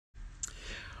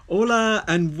Hola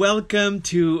and welcome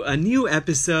to a new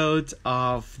episode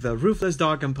of the Roofless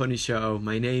Dog and Pony Show.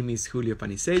 My name is Julio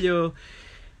Panisello.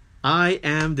 I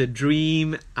am the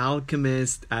dream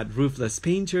alchemist at Roofless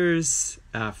Painters,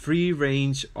 a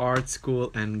free-range art school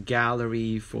and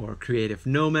gallery for creative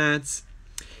nomads.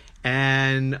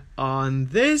 And on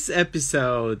this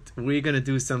episode, we're going to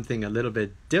do something a little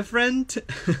bit different.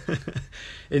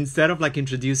 Instead of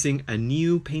introducing a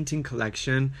new painting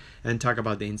collection and talk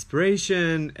about the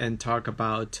inspiration and talk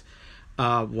about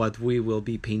what we will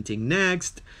be painting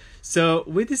next. So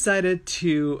we decided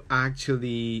to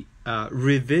actually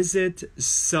revisit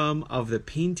some of the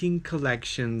painting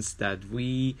collections that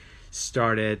we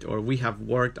started or we have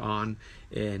worked on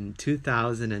in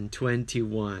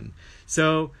 2021.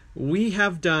 So we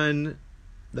have done,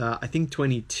 I think,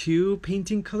 22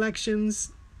 painting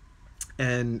collections,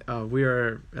 and we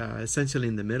are essentially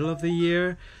in the middle of the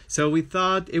year. So we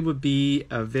thought it would be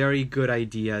a very good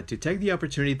idea to take the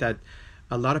opportunity that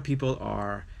a lot of people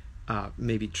are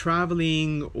maybe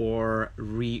traveling or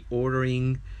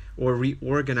reordering or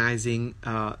reorganizing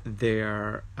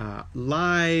their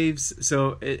lives.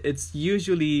 So it's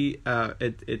usually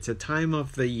it's a time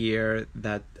of the year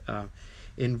that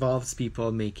involves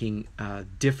people making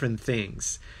different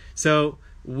things. So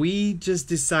we just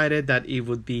decided that it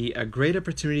would be a great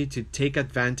opportunity to take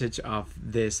advantage of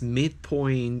this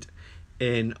midpoint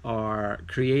in our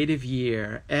creative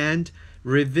year and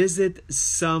revisit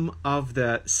some of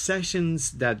the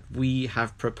sessions that we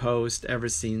have proposed ever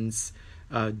since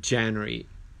January.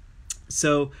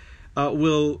 So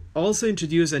we'll also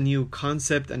introduce a new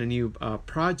concept and a new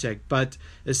project, but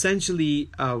essentially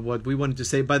what we wanted to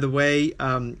say, by the way,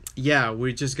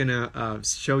 we're just gonna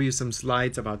show you some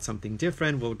slides about something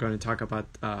different. We're going to talk about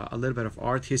a little bit of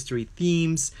art history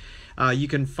themes. You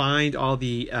can find all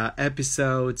the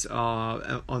episodes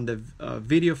on the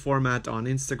video format on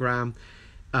Instagram,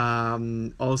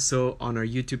 also on our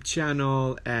YouTube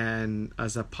channel, and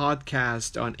as a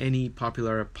podcast on any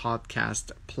popular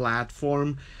podcast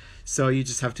platform. So you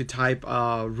just have to type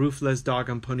Roofless Dog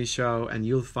and Pony Show and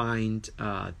you'll find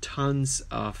tons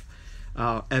of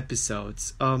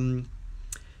episodes on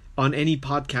any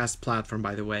podcast platform,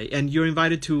 by the way. And you're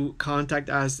invited to contact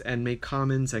us and make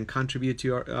comments and contribute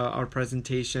to our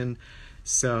presentation.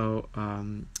 So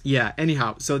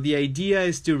anyhow, so the idea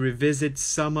is to revisit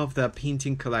some of the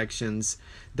painting collections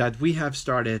that we have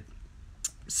started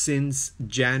since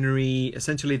January,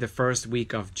 essentially the first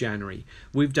week of January.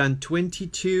 We've done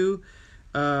 22,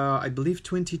 I believe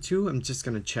 22, I'm just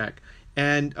going to check.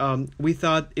 And we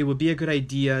thought it would be a good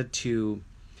idea to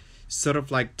sort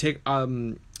of take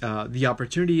the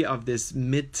opportunity of this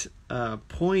mid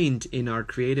point in our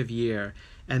creative year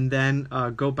and then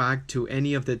go back to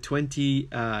any of the 23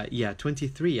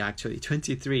 actually,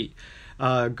 23.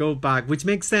 Go back, which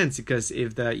makes sense because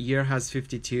if the year has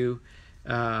 52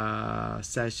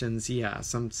 sessions,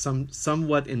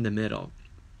 somewhat in the middle.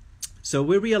 So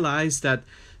we realized that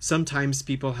sometimes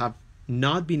people have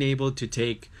not been able to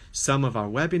take some of our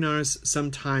webinars.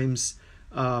 Sometimes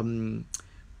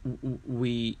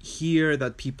we hear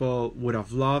that people would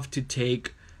have loved to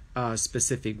take a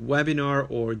specific webinar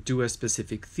or do a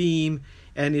specific theme,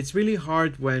 and it's really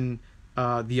hard when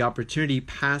the opportunity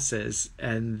passes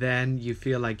and then you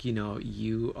feel like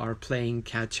you are playing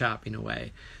catch up in a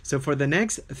way. So for the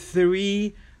next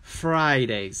 3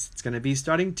 Fridays, it's going to be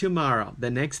starting tomorrow,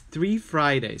 the next 3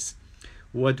 Fridays,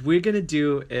 what we're going to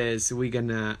do is we're going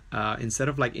to instead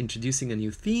of introducing a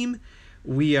new theme,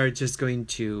 we are just going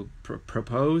to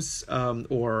propose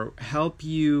or help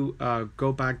you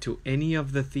go back to any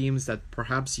of the themes that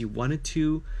perhaps you wanted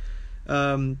to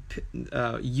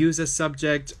use as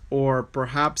subject, or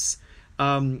perhaps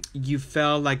you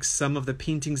felt like some of the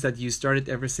paintings that you started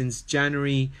ever since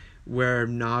January were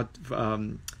not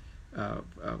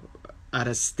at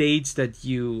a stage that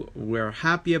you were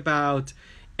happy about.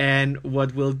 And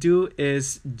what we'll do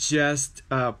is just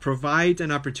provide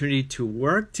an opportunity to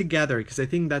work together, because I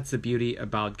think that's the beauty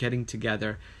about getting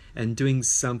together and doing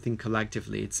something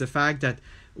collectively. It's the fact that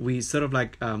we sort of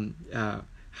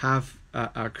have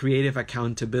a creative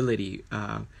accountability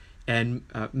and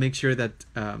make sure that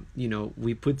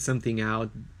we put something out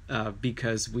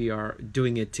because we are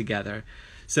doing it together.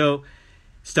 So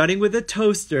starting with the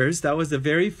toasters, that was the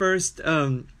very first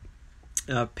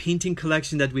painting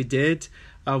collection that we did.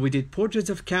 We did portraits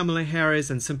of Kamala Harris,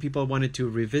 and some people wanted to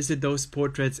revisit those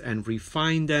portraits and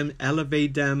refine them,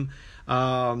 elevate them.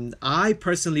 I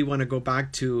personally want to go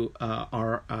back to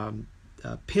our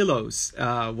pillows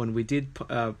when we did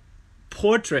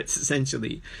portraits,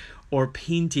 essentially, or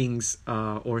paintings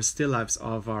or still lifes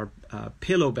of our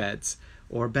pillow beds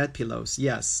or bed pillows.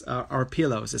 Yes, our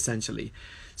pillows essentially.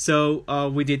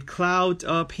 So we did cloud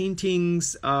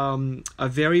paintings. A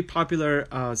very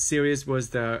popular series was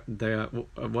the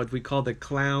what we call the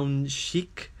clown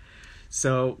chic.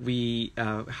 So we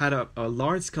had a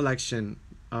large collection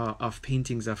of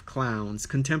paintings of clowns,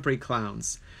 contemporary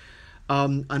clowns.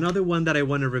 Another one that I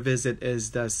want to revisit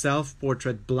is the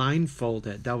self-portrait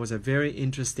blindfolded. That was a very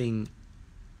interesting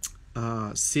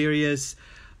series.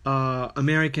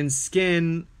 American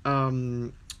Skin,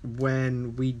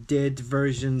 when we did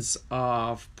versions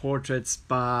of portraits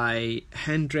by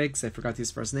Hendrix. I forgot his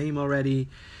first name already.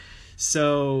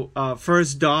 So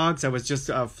First Dogs, I was just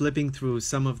flipping through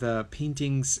some of the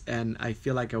paintings, and I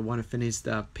feel like I want to finish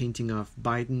the painting of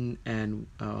Biden and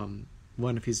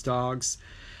one of his dogs.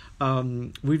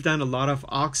 We've done a lot of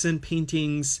oxen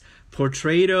paintings.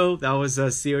 Portraito, that was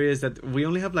a series that we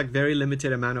only have like very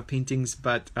limited amount of paintings,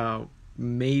 but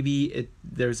maybe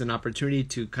there's an opportunity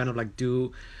to kind of like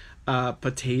do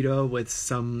potato with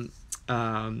some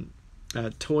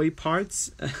toy parts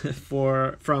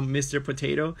from Mr.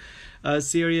 Potato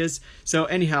series. So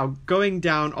anyhow, going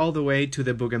down all the way to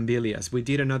the bougainvilleas. We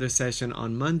did another session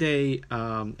on Monday,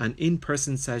 an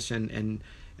in-person session, and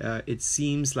it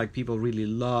seems like people really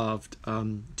loved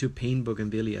to paint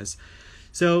bougainvilleas.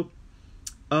 So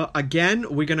again,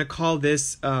 we're going to call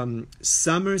this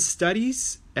Summer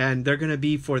Studies, and they're going to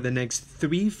be for the next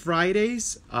 3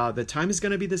 Fridays. The time is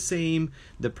going to be the same.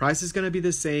 The price is going to be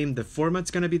the same. The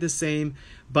format's going to be the same.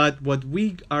 But what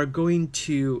we are going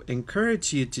to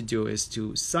encourage you to do is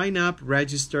to sign up,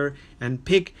 register, and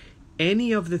pick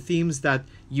any of the themes that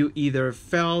you either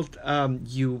felt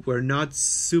you were not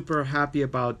super happy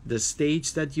about the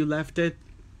stage that you left it,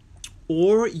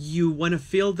 or you want to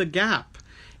fill the gap.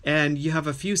 And you have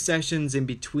a few sessions in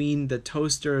between the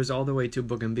toasters all the way to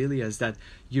bougainvilleas that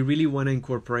you really want to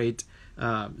incorporate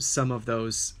some of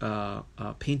those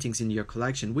paintings in your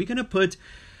collection. We're going to put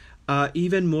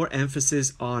even more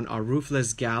emphasis on our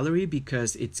roofless gallery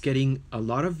because it's getting a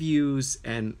lot of views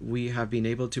and we have been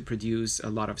able to produce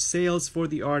a lot of sales for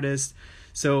the artist.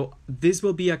 So this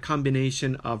will be a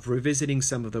combination of revisiting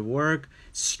some of the work,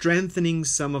 strengthening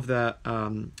some of the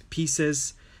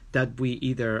pieces that we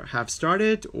either have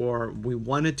started or we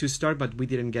wanted to start but we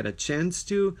didn't get a chance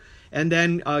to, and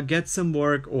then get some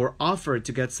work or offer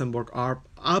to get some work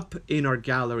up in our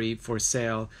gallery for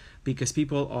sale because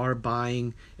people are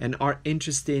buying and are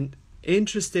interested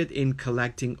in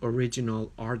collecting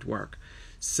original artwork.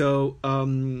 So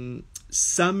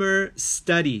Summer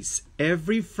Studies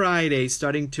every Friday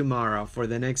starting tomorrow. For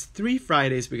the next 3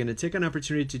 Fridays, we're going to take an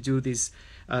opportunity to do this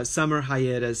summer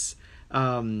hiatus.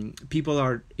 People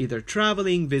are either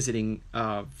traveling, visiting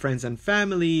friends and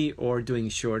family, or doing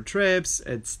short trips.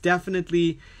 It's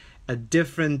definitely a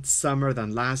different summer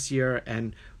than last year,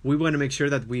 and we want to make sure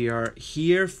that we are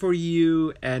here for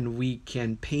you and we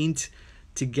can paint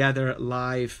together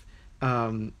live. We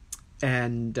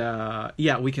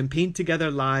can paint together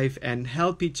live and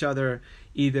help each other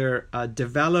either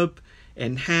develop,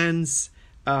 enhance,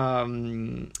 I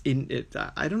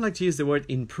don't like to use the word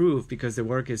improve because the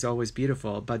work is always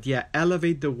beautiful, but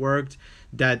elevate the work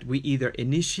that we either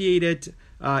initiated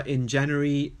in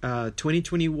January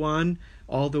 2021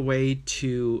 all the way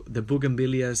to the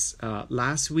bougainvilleas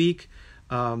last week,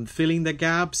 filling the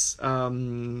gaps,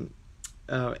 and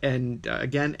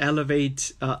again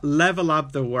elevate, level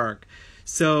up the work.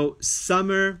 So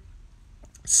Summer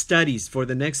Studies for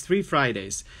the next 3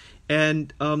 Fridays.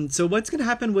 And so what's going to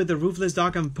happen with the Roofless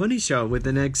Dog and Pony Show with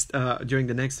the next during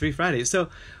the next 3 Fridays? So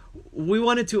we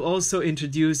wanted to also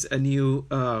introduce a new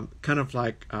kind of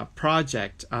like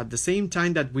project at the same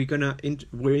time that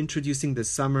we're introducing the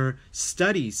Summer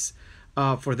Studies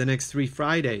for the next 3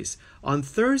 Fridays. On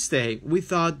Thursday, we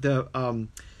thought the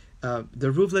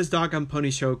Roofless Dog and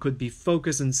Pony Show could be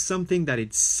focused on something that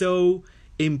it's so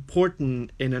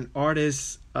important in an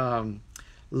artist's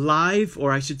life,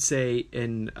 or I should say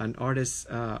in an artist's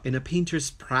in a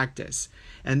painter's practice,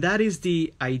 and that is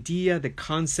the idea, the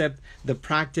concept, the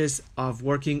practice of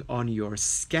working on your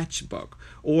sketchbook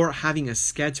or having a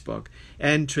sketchbook.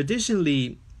 And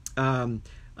traditionally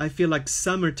I feel like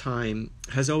summertime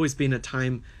has always been a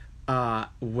time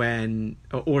when,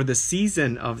 or the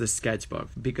season of the sketchbook,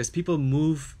 because people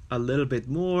move a little bit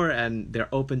more and they're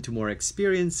open to more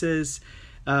experiences,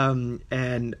 and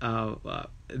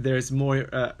there's more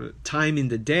time in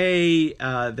the day,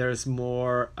 there's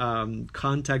more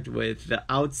contact with the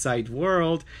outside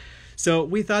world. So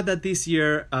we thought that this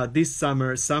year, this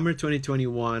summer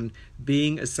 2021,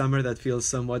 being a summer that feels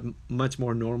somewhat much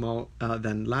more normal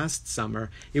than last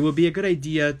summer, it would be a good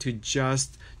idea to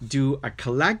just do a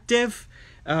collective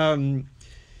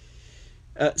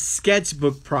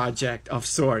sketchbook project of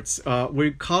sorts.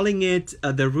 We're calling it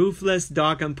the Roofless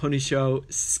Dog and Pony Show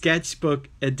Sketchbook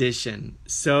Edition.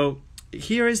 So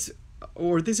this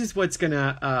is what's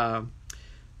gonna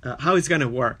how it's gonna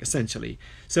work essentially.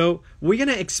 So we're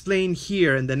gonna explain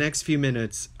here in the next few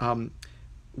minutes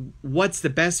what's the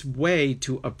best way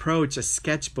to approach a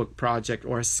sketchbook project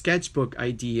or a sketchbook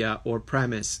idea or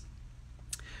premise.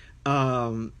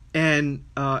 And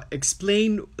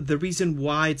explain the reason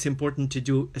why it's important to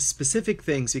do specific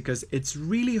things, because it's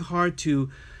really hard to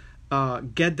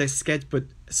get the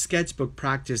sketchbook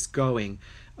practice going.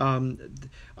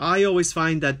 I always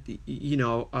find that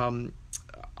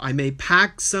I may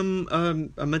pack some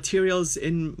materials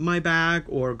in my bag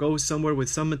or go somewhere with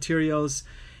some materials,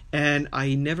 and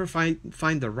I never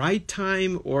find the right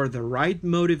time or the right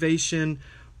motivation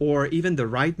or even the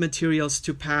right materials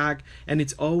to pack, and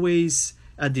it's always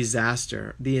a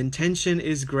disaster. The intention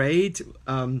is great.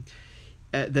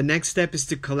 The next step is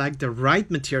to collect the right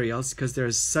materials, because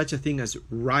there's such a thing as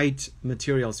right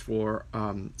materials for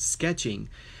sketching.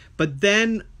 But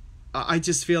then I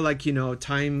just feel like,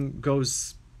 time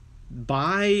goes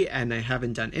by and I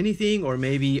haven't done anything, or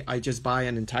maybe I just buy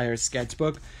an entire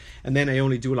sketchbook and then I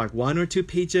only do like 1 or 2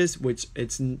 pages, which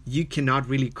you cannot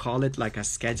really call it like a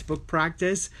sketchbook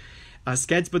practice. A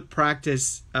sketchbook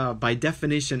practice, by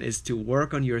definition, is to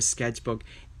work on your sketchbook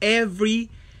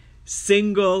every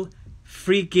single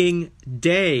freaking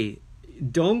day.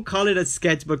 Don't call it a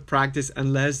sketchbook practice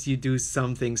unless you do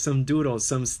something, some doodles,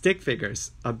 some stick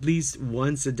figures, at least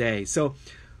once a day. So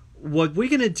what we're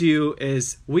going to do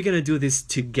is we're going to do this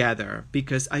together,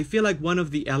 because I feel like one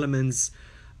of the elements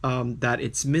that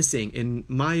it's missing in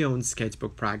my own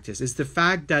sketchbook practice is the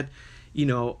fact that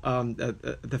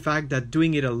the fact that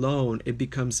doing it alone, it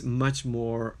becomes much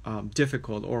more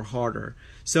difficult or harder.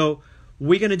 So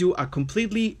we're going to do a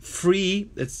completely free,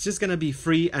 it's just going to be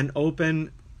free and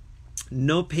open,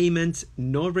 no payment,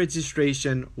 no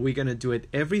registration. We're going to do it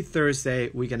every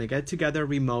Thursday. We're going to get together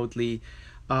remotely.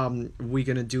 We're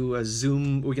going to do a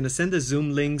Zoom. We're going to send the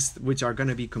Zoom links, which are going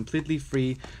to be completely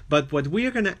free. But what we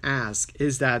are going to ask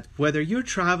is that whether you're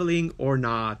traveling or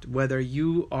not, whether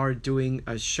you are doing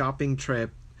a shopping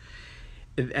trip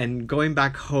and going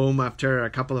back home after a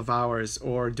couple of hours,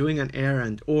 or doing an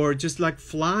errand, or just like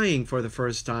flying for the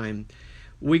first time,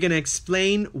 we're going to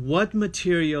explain what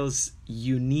materials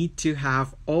you need to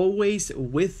have always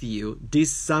with you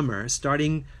this summer,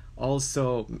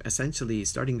 essentially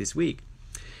starting this week.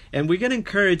 And we're going to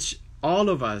encourage all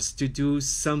of us to do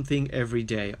something every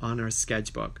day on our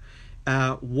sketchbook.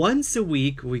 Once a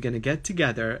week, we're going to get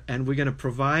together and we're going to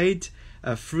provide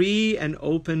a free and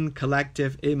open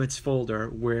collective image folder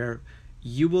where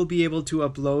you will be able to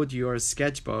upload your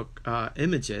sketchbook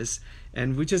images.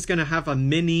 And we're just going to have a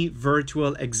mini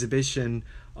virtual exhibition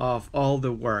of all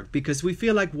the work, because we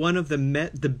feel like one of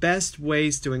the best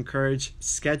ways to encourage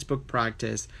sketchbook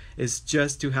practice is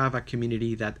just to have a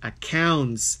community that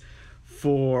accounts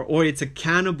for, or it's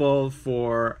accountable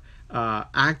for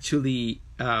actually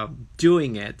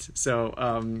doing it. So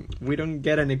we don't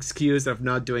get an excuse of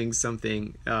not doing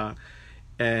something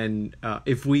and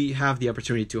if we have the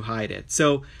opportunity to hide it.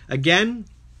 So again,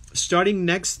 starting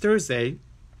next Thursday,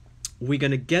 we're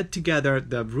going to get together,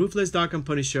 the Roofless Dog and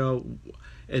Pony Show.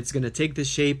 It's going to take the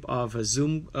shape of a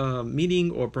Zoom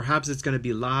meeting, or perhaps it's going to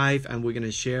be live, and we're going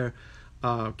to share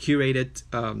curated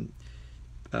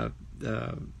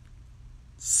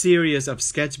series of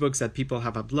sketchbooks that people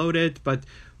have uploaded. But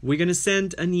we're going to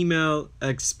send an email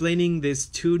explaining these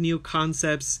 2 new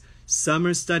concepts: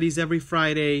 summer studies every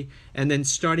Friday, and then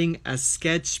starting a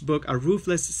sketchbook, a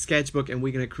roofless sketchbook, and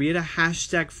we're going to create a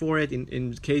hashtag for it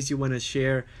in case you want to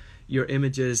share your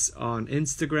images on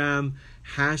Instagram.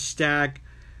 Hashtag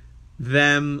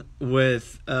them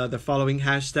with the following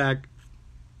hashtag: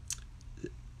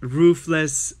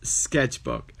 roofless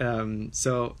sketchbook.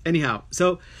 So anyhow,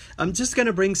 so I'm just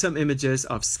gonna bring some images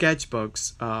of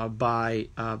sketchbooks by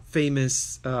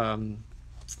famous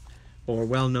or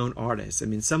well-known artists. I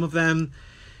mean, some of them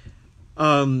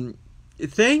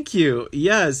thank you.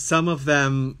 Yes, some of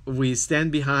them we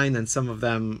stand behind, and some of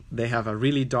them they have a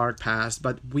really dark past,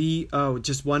 but we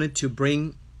just wanted to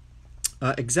bring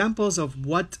examples of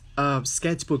what a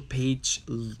sketchbook page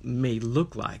may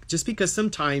look like, just because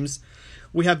sometimes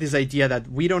we have this idea that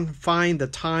we don't find the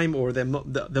time or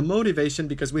the motivation,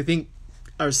 because we think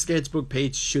our sketchbook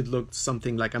page should look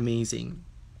something like amazing.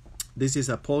 This is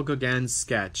a Paul Gauguin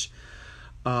sketch,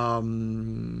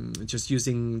 just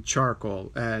using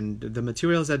charcoal, and the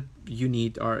materials that you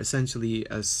need are essentially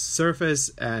a surface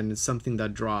and something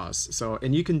that draws. So,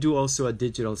 and you can do also a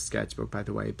digital sketchbook, by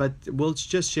the way, but we'll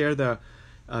just share the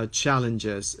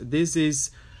challenges. This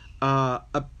is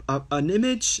an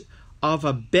image of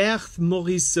a Berthe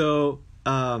Morisot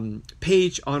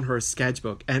page on her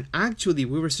sketchbook. And actually,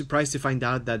 we were surprised to find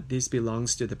out that this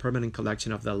belongs to the permanent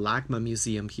collection of the LACMA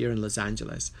Museum here in Los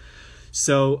Angeles.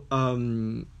 So,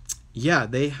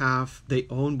 they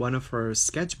own one of her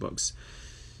sketchbooks.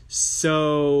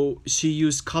 So she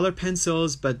used color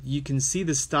pencils, but you can see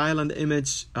the style on the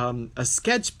image. A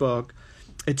sketchbook,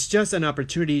 it's just an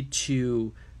opportunity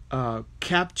to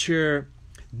capture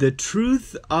the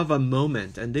truth of a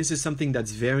moment. And this is something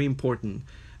that's very important.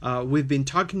 We've been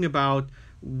talking about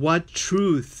what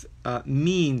truth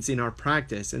means in our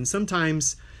practice. And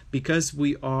sometimes, because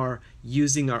we are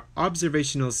using our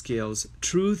observational skills,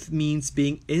 truth means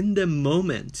being in the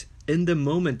moment. In the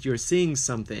moment, you're seeing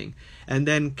something and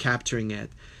then capturing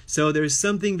it. So there's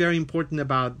something very important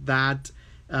about that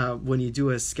when you do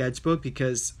a sketchbook,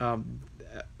 because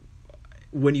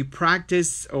when you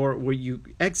practice or when you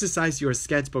exercise your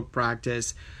sketchbook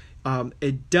practice,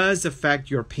 it does affect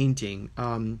your painting.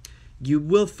 You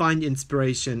will find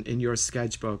inspiration in your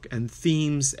sketchbook and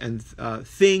themes and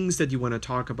things that you want to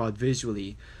talk about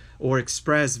visually or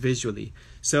express visually.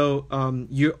 So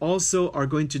you also are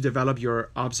going to develop your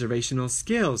observational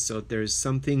skills. So there's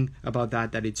something about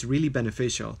that it's really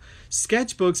beneficial.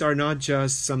 Sketchbooks are not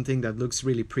just something that looks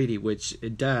really pretty, which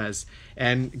it does,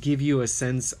 and give you a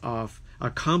sense of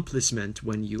accomplishment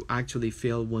when you actually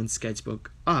fill one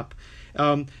sketchbook up.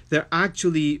 They're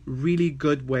actually really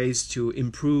good ways to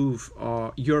improve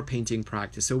your painting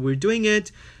practice. So we're doing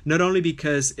it not only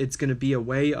because it's going to be a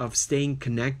way of staying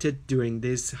connected during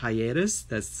this hiatus,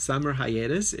 that summer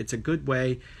hiatus. It's a good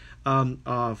way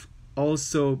of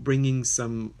also bringing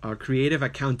some creative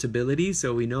accountability.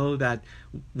 So we know that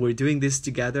we're doing this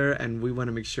together, and we want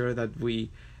to make sure that we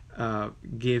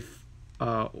give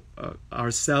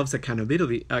ourselves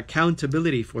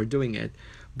accountability for doing it,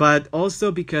 but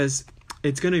also because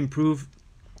it's going to improve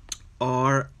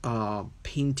our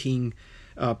painting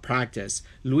practice.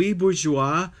 Louise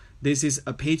Bourgeois, this is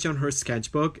a page on her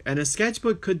sketchbook, and a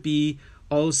sketchbook could be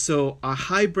also a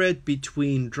hybrid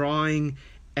between drawing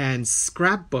and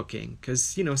scrapbooking, because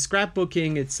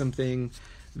scrapbooking, it's something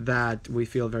that we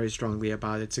feel very strongly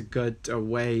about. It's a good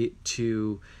way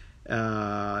to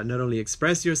not only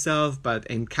express yourself, but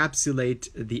encapsulate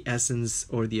the essence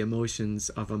or the emotions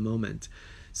of a moment.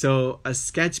 So a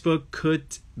sketchbook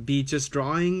could be just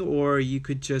drawing, or you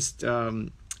could just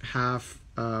have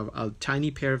a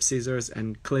tiny pair of scissors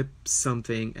and clip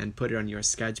something and put it on your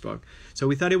sketchbook. So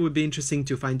we thought it would be interesting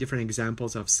to find different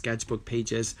examples of sketchbook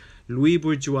pages. Louise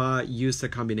Bourgeois used a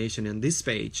combination in this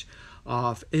page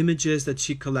of images that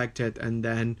she collected and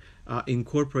then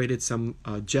incorporated some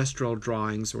gestural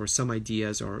drawings or some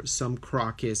ideas or some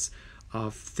croquis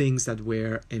of things that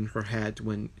were in her head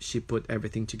when she put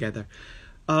everything together.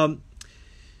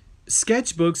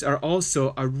 Sketchbooks are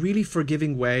also a really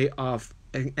forgiving way of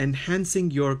enhancing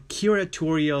your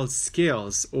curatorial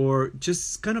skills, or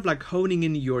just kind of like honing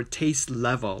in your taste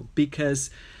level, because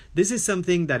this is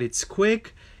something that it's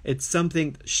quick. It's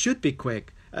something that should be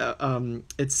quick.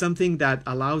 It's something that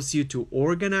allows you to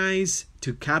organize,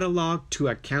 to catalog, to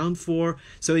account for.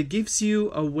 So it gives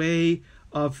you a way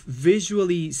of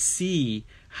visually see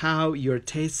how your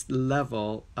taste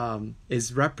level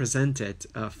is represented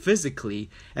physically,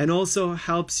 and also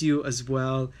helps you as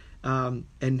well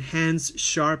enhance,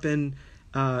 sharpen,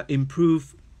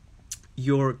 improve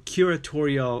your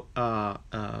curatorial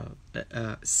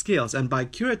skills. And by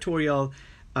curatorial,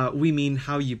 we mean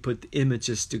how you put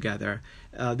images together.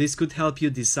 This could help you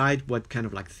decide what kind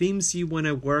of like themes you want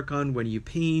to work on when you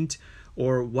paint,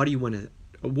 or what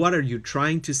are you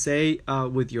trying to say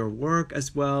with your work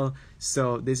as well.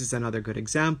 So this is another good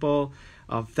example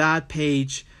of that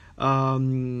page.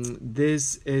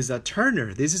 This is a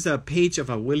Turner. This is a page of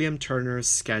a William Turner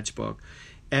sketchbook,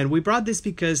 and we brought this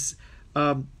because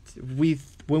when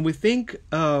we think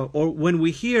or when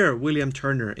we hear William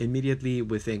Turner, immediately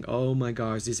we think, oh my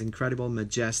gosh, these incredible,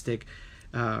 majestic,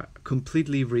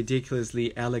 completely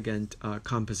ridiculously elegant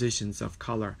compositions of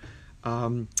color.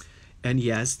 And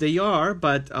yes, they are,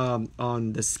 but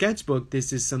on the sketchbook,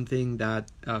 this is something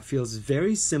that feels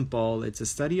very simple. It's a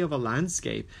study of a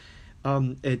landscape.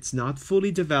 It's not fully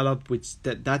developed, which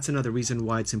that's another reason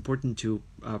why it's important to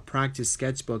practice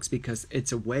sketchbooks, because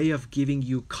it's a way of giving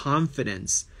you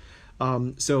confidence.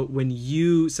 So when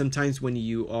you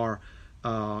are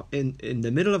in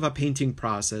the middle of a painting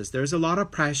process, there's a lot of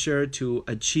pressure to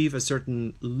achieve a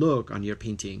certain look on your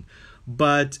painting.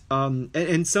 But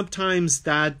and sometimes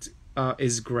that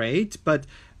is great, but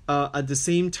at the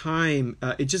same time,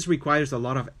 it just requires a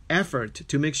lot of effort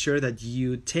to make sure that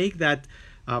you take that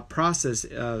process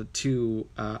to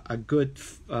a good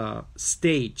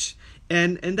stage,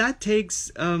 and that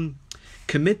takes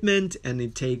commitment, and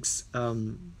it takes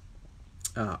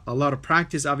a lot of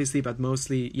practice, obviously, but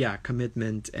mostly,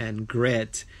 commitment and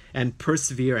grit and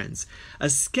perseverance. A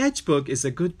sketchbook is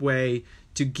a good way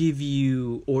to give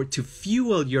you or to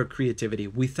fuel your creativity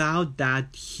without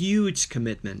that huge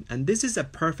commitment. And this is a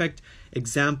perfect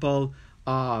example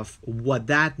of what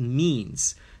that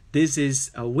means. This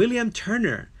is a William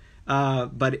Turner,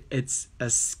 but it's a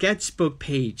sketchbook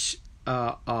page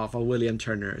of a William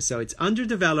Turner. So it's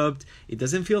underdeveloped. It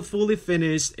doesn't feel fully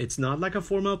finished. It's not like a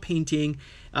formal painting.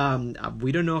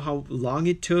 We don't know how long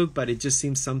it took, but it just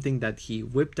seems something that he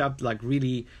whipped up like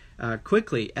really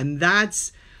quickly. And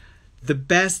that's the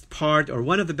best part, or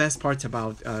one of the best parts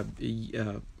about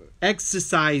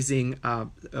exercising a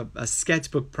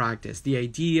sketchbook practice. The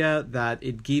idea that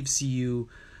it gives you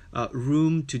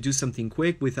room to do something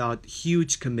quick without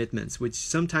huge commitments, which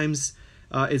sometimes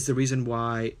is the reason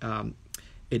why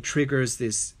it triggers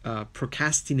this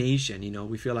procrastination.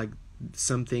 We feel like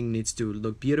something needs to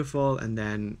look beautiful, and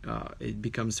then it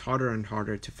becomes harder and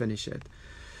harder to finish it.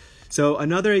 So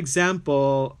another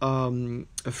example,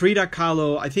 Frida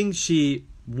Kahlo, I think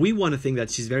we want to think that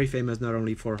she's very famous not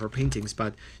only for her paintings,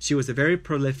 but she was a very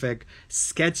prolific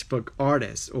sketchbook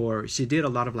artist, or she did a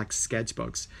lot of like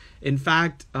sketchbooks. In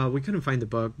fact, we couldn't find the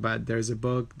book, but there's a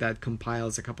book that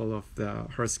compiles a couple of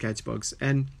her sketchbooks.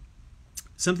 And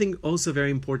something also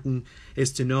very important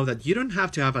is to know that you don't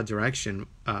have to have a direction,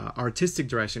 artistic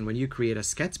direction, when you create a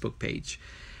sketchbook page.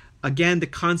 Again, the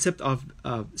concept of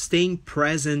staying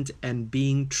present and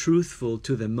being truthful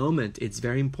to the moment, it's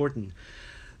very important.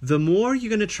 The more you're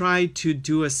going to try to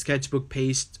do a sketchbook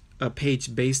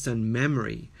page based on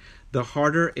memory, the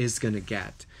harder it's going to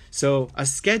get. So a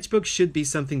sketchbook should be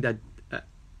something that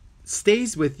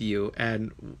stays with you,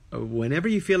 and whenever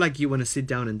you feel like you want to sit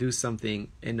down and do something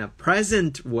in a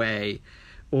present way,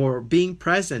 or being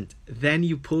present, then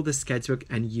you pull the sketchbook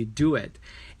and you do it.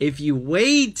 If you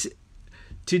wait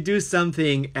to do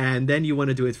something and then you want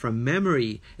to do it from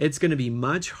memory, it's going to be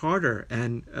much harder.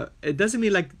 And it doesn't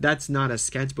mean like that's not a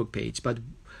sketchbook page, but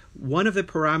one of the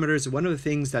parameters, one of the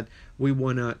things that we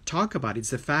want to talk about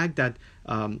is the fact that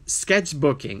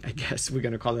sketchbooking, I guess we're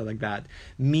going to call it like that,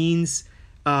 means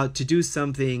to do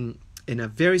something in a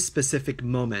very specific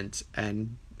moment,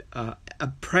 and a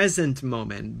present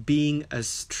moment, being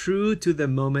as true to the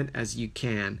moment as you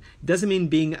can. It doesn't mean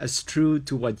being as true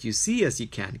to what you see as you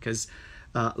can, because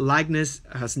likeness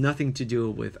has nothing to do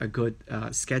with a good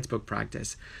sketchbook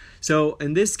practice. So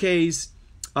in this case,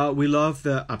 we love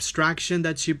the abstraction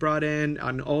that she brought in,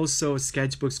 and also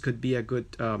sketchbooks could be a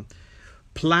good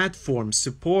platform,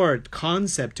 support,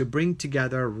 concept to bring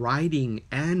together writing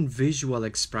and visual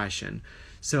expression.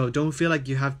 So don't feel like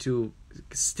you have to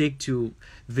stick to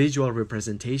visual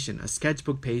representation. A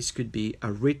sketchbook page could be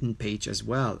a written page as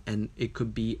well, and it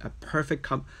could be a perfect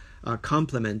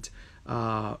complement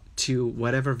to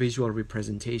whatever visual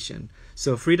representation.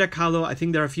 So Frida Kahlo, I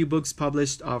think there are a few books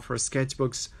published of her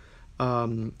sketchbooks,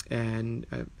 and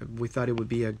we thought it would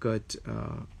be a good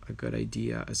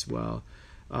idea as well.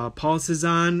 Paul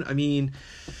Cézanne, I mean,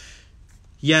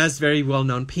 yes, very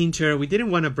well-known painter. We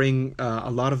didn't want to bring a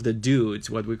lot of the dudes,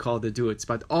 what we call the dudes,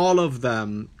 but all of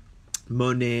them,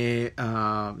 Monet,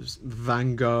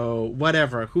 Van Gogh,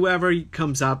 whatever, whoever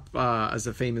comes up as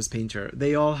a famous painter,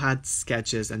 they all had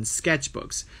sketches and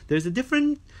sketchbooks. There's a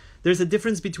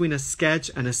difference between a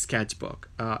sketch and a sketchbook,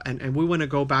 and we want to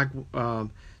go back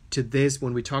to this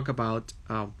when we talk about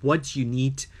what you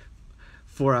need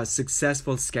for a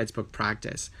successful sketchbook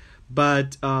practice.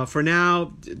 But for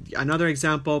now, another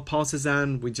example, Paul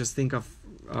Cézanne, we just think of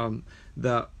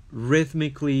the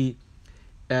rhythmically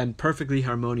and perfectly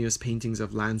harmonious paintings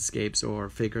of landscapes or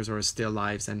figures or still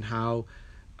lifes, and how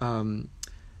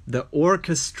the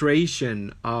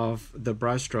orchestration of the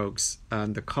brushstrokes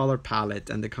and the color palette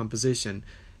and the composition,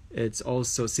 it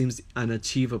also seems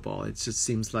unachievable. It just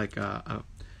seems like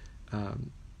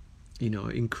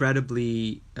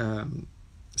incredibly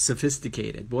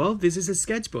sophisticated. Well, this is a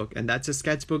sketchbook, and that's a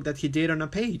sketchbook that he did on a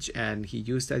page, and he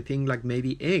used, I think, like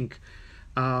maybe ink.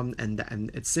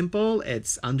 And it's simple,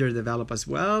 it's underdeveloped as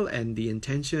well, and the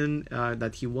intention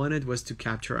that he wanted was to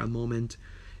capture a moment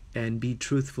and be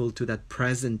truthful to that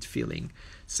present feeling.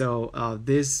 So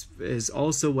this is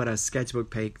also what a sketchbook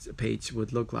page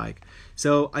would look like.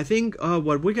 So I think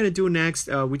what we're going to do next,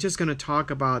 we're just going to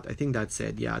talk about, I think that's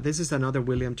it. Yeah, this is another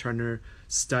William Turner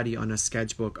study on a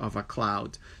sketchbook of a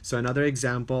cloud. So another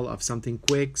example of something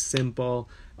quick, simple,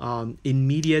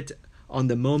 immediate, on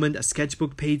the moment. A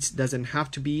sketchbook page doesn't have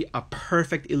to be a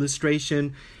perfect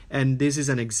illustration, and this is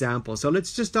an example. So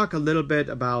let's just talk a little bit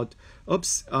about,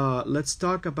 let's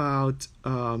talk about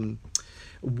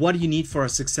what you need for a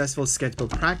successful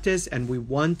sketchbook practice. And we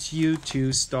want you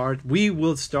to start, we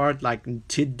will start like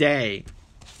today.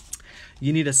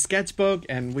 You need a sketchbook,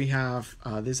 and we have,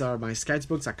 these are my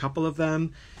sketchbooks, a couple of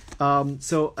them.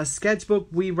 So a sketchbook,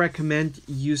 we recommend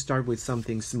you start with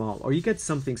something small, or you get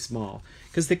something small,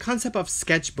 because the concept of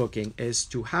sketchbooking is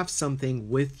to have something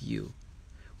with you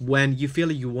when you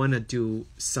feel you want to do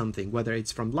something, whether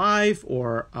it's from life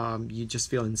or you just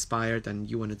feel inspired and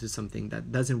you want to do something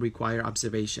that doesn't require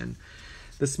observation.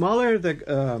 The smaller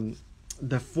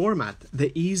the format,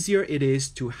 the easier it is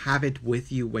to have it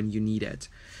with you when you need it.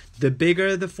 The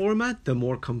bigger the format, the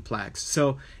more complex.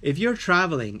 So if you're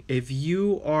traveling, if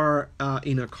you are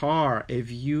in a car, if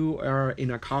you are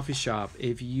in a coffee shop,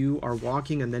 if you are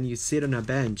walking and then you sit on a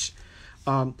bench,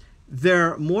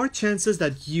 there are more chances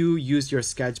that you use your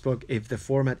sketchbook if the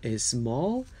format is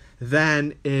small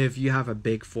than if you have a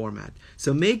big format.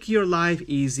 So make your life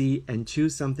easy and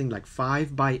choose something like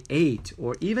 5x8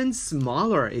 or even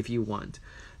smaller if you want.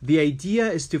 The idea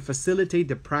is to facilitate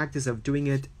the practice of doing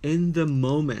it in the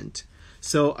moment.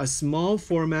 So a small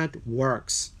format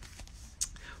works.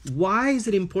 Why is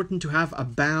it important to have a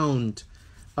bound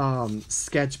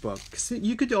sketchbook? So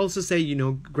you could also say,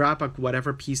 grab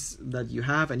whatever piece that you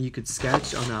have and you could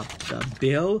sketch on a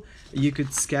bill, you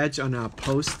could sketch on a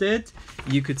post-it,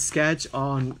 you could sketch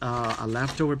on a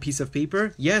leftover piece of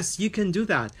paper. Yes, you can do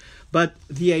that. But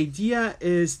the idea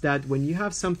is that when you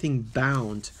have something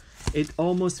bound, it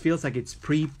almost feels like it's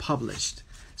pre-published.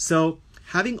 So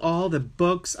having all the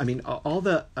books, all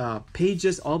the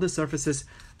pages, all the surfaces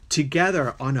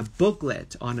together on a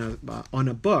booklet, on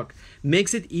a book,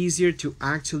 makes it easier to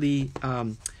actually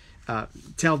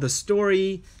tell the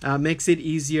story, makes it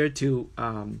easier to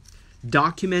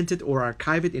document it or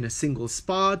archive it in a single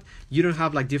spot. You don't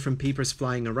have like different papers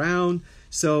flying around.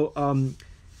 So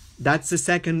that's the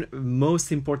second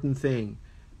most important thing.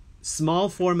 Small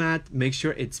format, make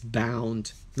sure it's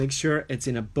bound. Make sure it's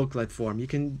in a booklet form. You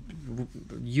can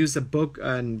use a book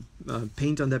and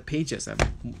paint on the pages.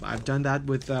 I've done that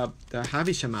with the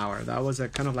Havisham Hour. That was a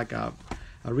kind of like a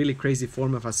really crazy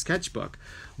form of a sketchbook.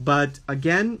 But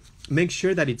again, make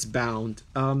sure that it's bound.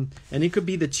 And it could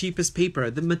be the cheapest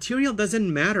paper. The material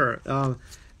doesn't matter.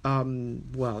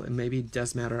 Well, maybe it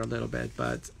does matter a little bit,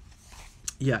 but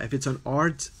yeah, if it's an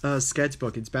art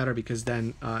sketchbook, it's better because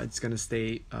then it's going to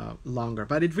stay longer.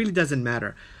 But it really doesn't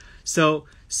matter. So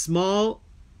small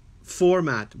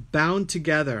format, bound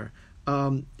together.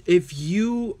 If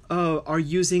you are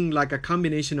using like a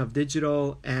combination of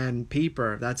digital and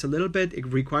paper, that's a little bit,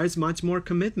 it requires much more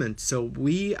commitment. So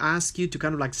we ask you to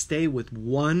kind of like stay with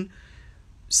one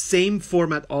same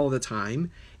format all the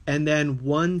time, and then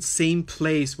one same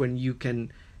place when you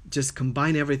can just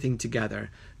combine everything together.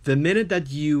 The minute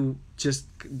that you just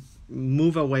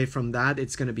move away from that,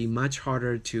 it's going to be much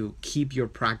harder to keep your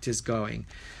practice going.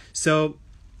 So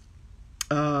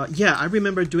I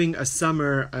remember doing a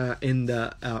summer in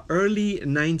the early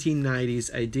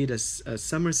 1990s. I did a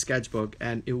summer sketchbook,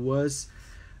 and it was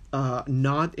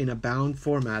not in a bound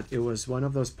format. It was one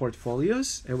of those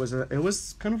portfolios. It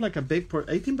was kind of like a big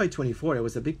 18 by 24. It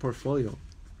was a big portfolio,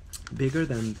 bigger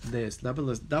than this,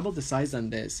 double the size than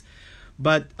this.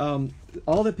 But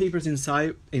all the papers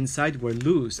inside were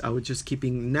loose. I was just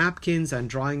keeping napkins and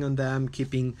drawing on them,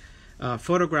 keeping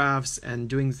photographs and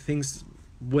doing things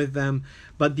with them.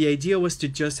 But the idea was to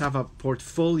just have a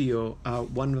portfolio,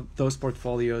 one of those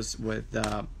portfolios with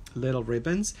little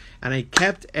ribbons, and I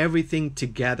kept everything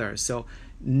together. So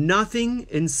nothing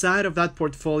inside of that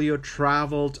portfolio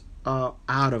traveled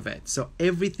out of it. So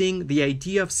everything, the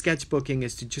idea of sketchbooking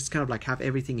is to just kind of like have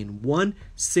everything in one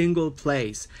single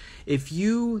place. If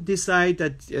you decide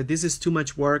that this is too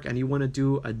much work and you want to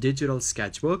do a digital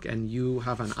sketchbook and you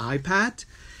have an iPad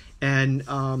and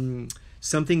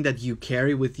something that you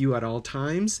carry with you at all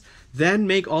times, then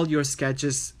make all your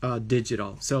sketches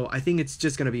digital. So I think it's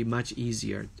just going to be much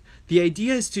easier. The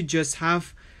idea is to just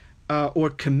have or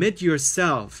commit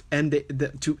yourself and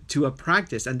to a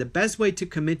practice. And the best way to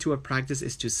commit to a practice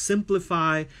is to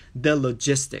simplify the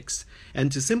logistics.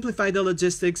 And to simplify the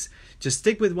logistics, just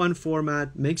stick with one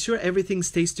format. Make sure everything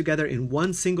stays together in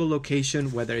one single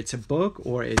location, whether it's a book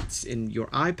or it's in your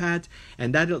iPad,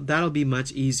 and that'll be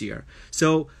much easier.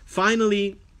 So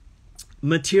finally,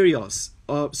 materials.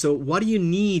 So what do you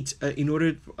need in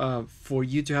order for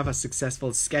you to have a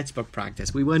successful sketchbook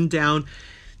practice? We went down,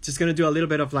 just going to do a little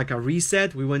bit of like a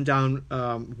reset. We went down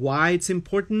why it's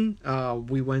important.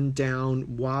 We went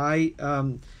down why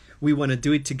We want to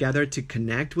do it together to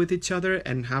connect with each other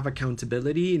and have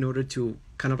accountability in order to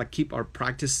kind of like keep our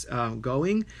practice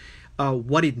going.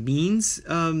 What it means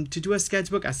to do a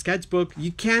sketchbook. A sketchbook,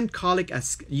 you cannot call it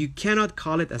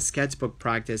a sketchbook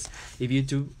practice if you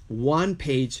do one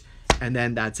page and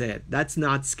then that's it. That's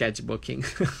not sketchbooking.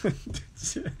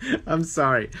 I'm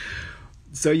sorry.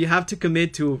 So you have to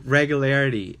commit to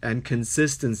regularity and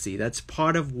consistency. That's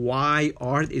part of why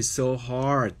art is so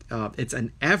hard. It's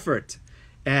an effort.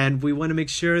 And we want to make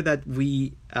sure that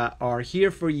we are here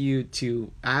for you,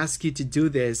 to ask you to do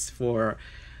this for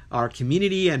our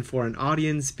community and for an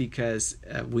audience, because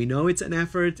we know it's an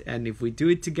effort, and if we do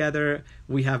it together,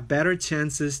 we have better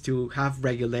chances to have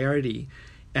regularity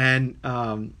and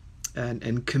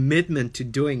commitment to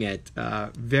doing it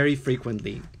very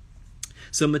frequently.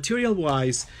 So material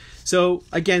wise, so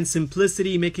again,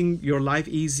 simplicity, making your life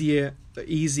easy.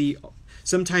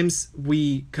 Sometimes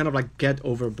we kind of like get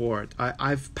overboard.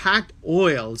 I've packed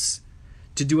oils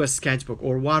to do a sketchbook,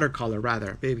 or watercolor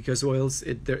rather, because oils,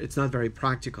 it's not very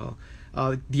practical.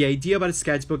 The idea about a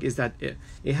sketchbook is that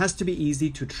it has to be easy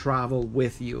to travel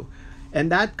with you.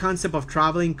 And that concept of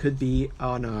traveling could be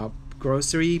on a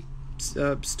grocery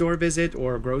store visit,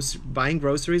 or buying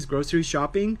groceries, grocery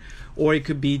shopping, or it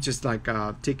could be just like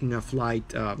taking a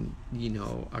flight,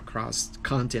 across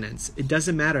continents. It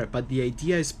doesn't matter, but the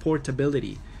idea is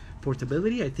portability.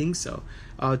 Portability, I think so.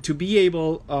 To be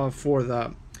able for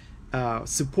the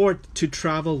support to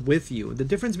travel with you. The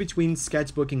difference between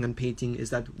sketchbooking and painting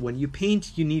is that when you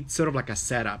paint, you need sort of like a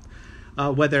setup,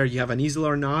 whether you have an easel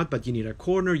or not, but you need a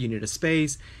corner, you need a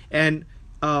space. And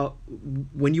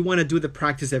when you want to do the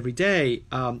practice every day,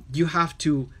 you have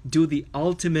to do the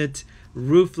ultimate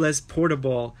roofless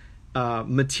portable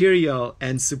material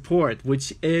and support,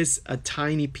 which is a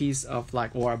tiny piece of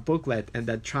or a booklet, and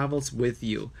that travels with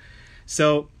you.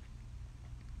 So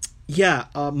yeah,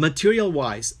 material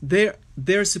wise,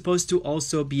 they're supposed to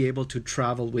also be able to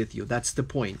travel with you. That's the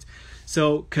point.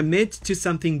 So commit to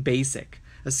something basic.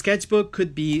 A sketchbook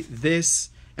could be this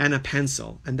and a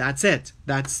pencil, and that's it.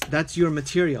 That's your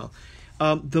material.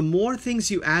 The more things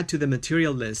you add to the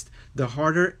material list, the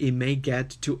harder it may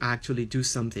get to actually do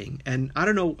something. And I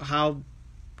don't know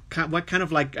what kind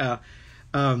of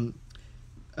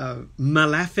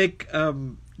malefic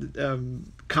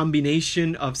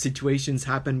combination of situations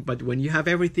happen, but when you have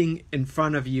everything in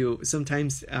front of you,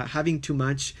 sometimes having too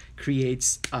much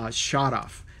creates shut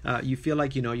off. You feel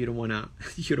like you don't wanna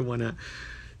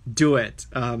do it.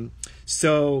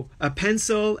 So a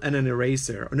pencil and an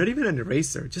eraser, or not even an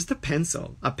eraser, just a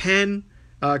pencil. A pen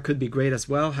could be great as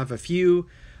well. Have a few.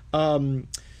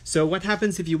 So what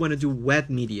happens if you want to do wet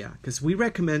media? Because we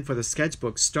recommend for the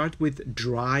sketchbook, start with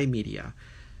dry media.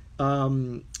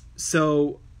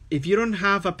 So if you don't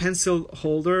have a pencil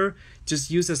holder,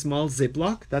 just use a small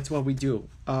Ziploc. That's what we do.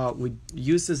 We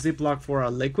use a Ziploc for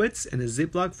our liquids and a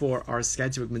Ziploc for our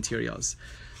sketchbook materials.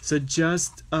 So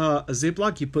just a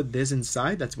Ziploc, you put this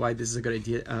inside. That's why this is a good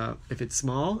idea if it's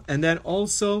small. And then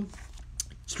also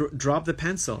drop the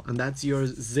pencil, and that's your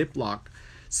Ziploc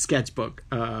sketchbook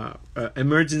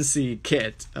emergency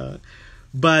kit.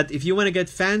 But if you want to get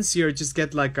fancier, just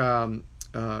get like a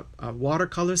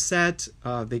watercolor set.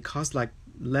 They cost like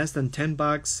less than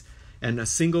 $10, and a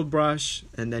single brush,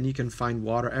 and then you can find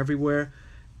water everywhere.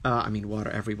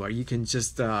 Water everywhere. You can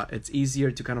just it's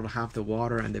easier to kind of have the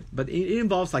water, but it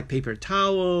involves like paper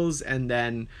towels, and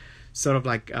then sort of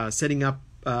like setting up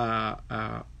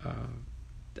a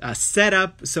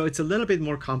setup. So it's a little bit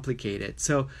more complicated.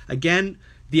 So again,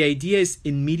 the idea is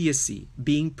immediacy,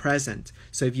 being present.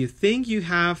 So if you think you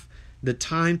have the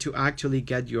time to actually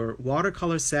get your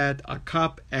watercolor set, a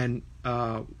cup, and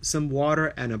some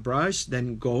water and a brush,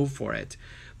 then go for it.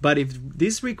 But if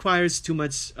this requires too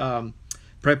much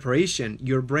preparation,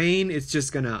 your brain is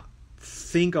just gonna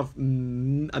think of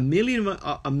a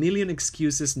million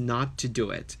excuses not to do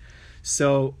it.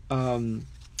 So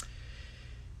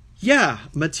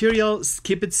materials,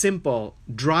 keep it simple.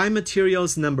 Dry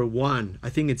materials, number one. I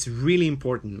think it's really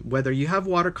important. Whether you have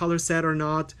watercolor set or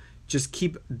not, just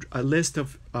keep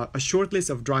a short list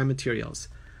of dry materials.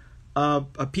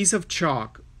 A piece of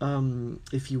chalk,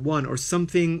 if you want, or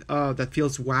something that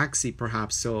feels waxy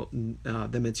perhaps, so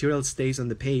the material stays on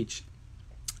the page.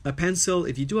 A pencil,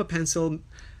 if you do a pencil,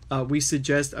 we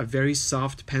suggest a very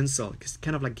soft pencil, because it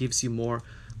kind of like gives you more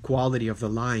quality of the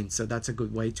line, so that's a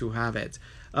good way to have it.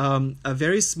 A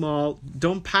very small,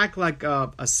 don't pack like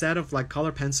a set of like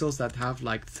color pencils that have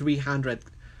like 300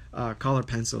 color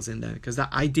pencils in there, because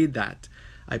I did that.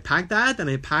 I packed that, and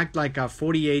I packed like a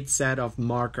 48 set of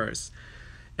markers,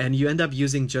 and you end up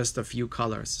using just a few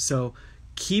colors. So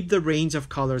keep the range of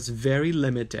colors very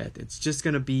limited. It's just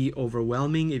going to be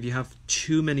overwhelming if you have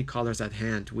too many colors at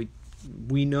hand.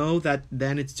 We know that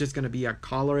then it's just going to be a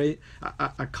coloring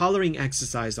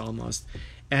exercise almost.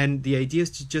 And the idea is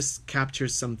to just capture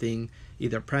something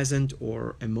either present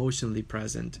or emotionally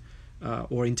present,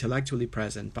 or intellectually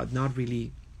present, but not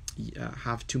really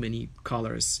have too many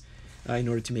colors in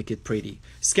order to make it pretty.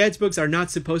 Sketchbooks are not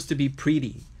supposed to be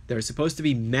pretty. They're supposed to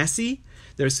be messy.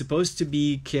 They're supposed to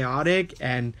be chaotic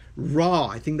and raw.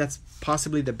 I think that's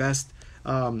possibly the best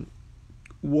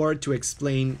word to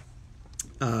explain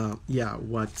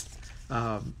what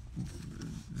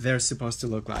they're supposed to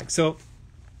look like. So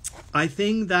I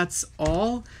think that's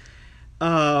all.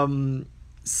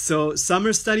 So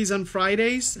summer studies on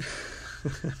Fridays.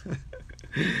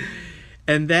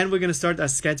 And then we're going to start a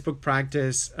sketchbook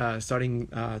practice starting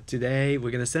today.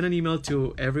 We're going to send an email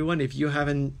to everyone. If you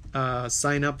haven't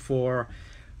signed up for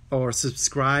or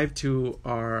subscribed to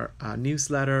our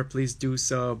newsletter, please do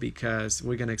so, because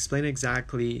we're going to explain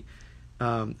exactly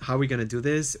how we're going to do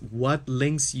this, what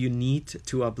links you need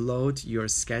to upload your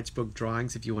sketchbook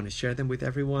drawings if you want to share them with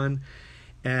everyone,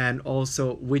 and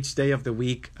also which day of the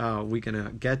week we're going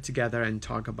to get together and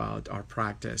talk about our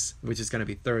practice, which is going to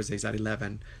be Thursdays at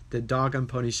 11. The Dog and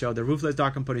Pony Show, the Roofless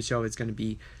Dog and Pony Show, is going to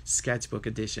be sketchbook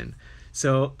edition.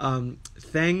 So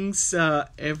thanks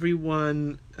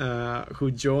everyone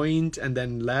who joined and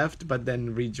then left, but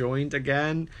then rejoined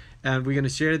again. And we're going to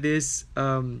share this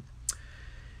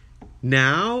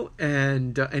now,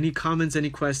 and any comments,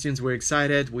 any questions, we're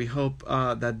excited. We hope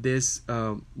that this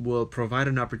will provide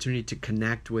an opportunity to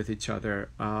connect with each other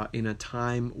in a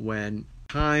time when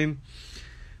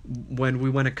we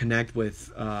want to connect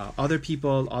with other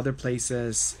people, other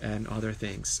places, and other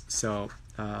things. So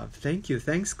thank you.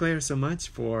 Thanks, Claire, so much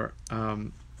for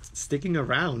sticking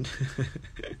around.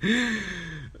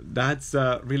 That's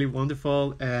really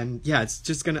wonderful. And yeah, it's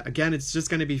just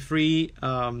gonna be free.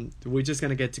 We're just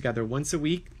gonna get together once a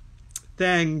week.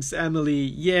 Thanks, Emily.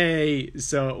 Yay.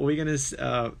 So we're gonna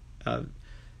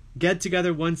get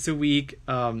together once a week,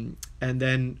 and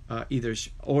then either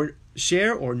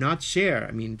share or not share.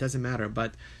 I mean, it doesn't matter,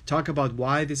 but talk about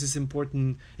why this is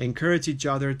important, encourage each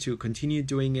other to continue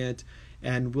doing it,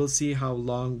 and we'll see how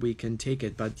long we can take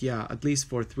it. But yeah, at least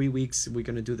for 3 weeks, we're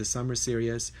going to do the summer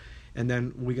series, and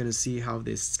then we're going to see how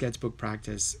this sketchbook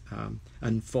practice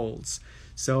unfolds.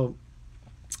 So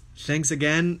thanks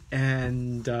again,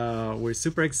 and we're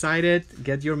super excited.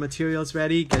 Get your materials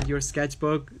ready. Get your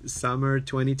sketchbook. Summer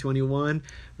 2021,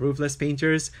 Roofless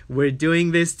Painters. We're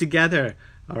doing this together.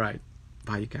 All right.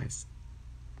 Bye, you guys.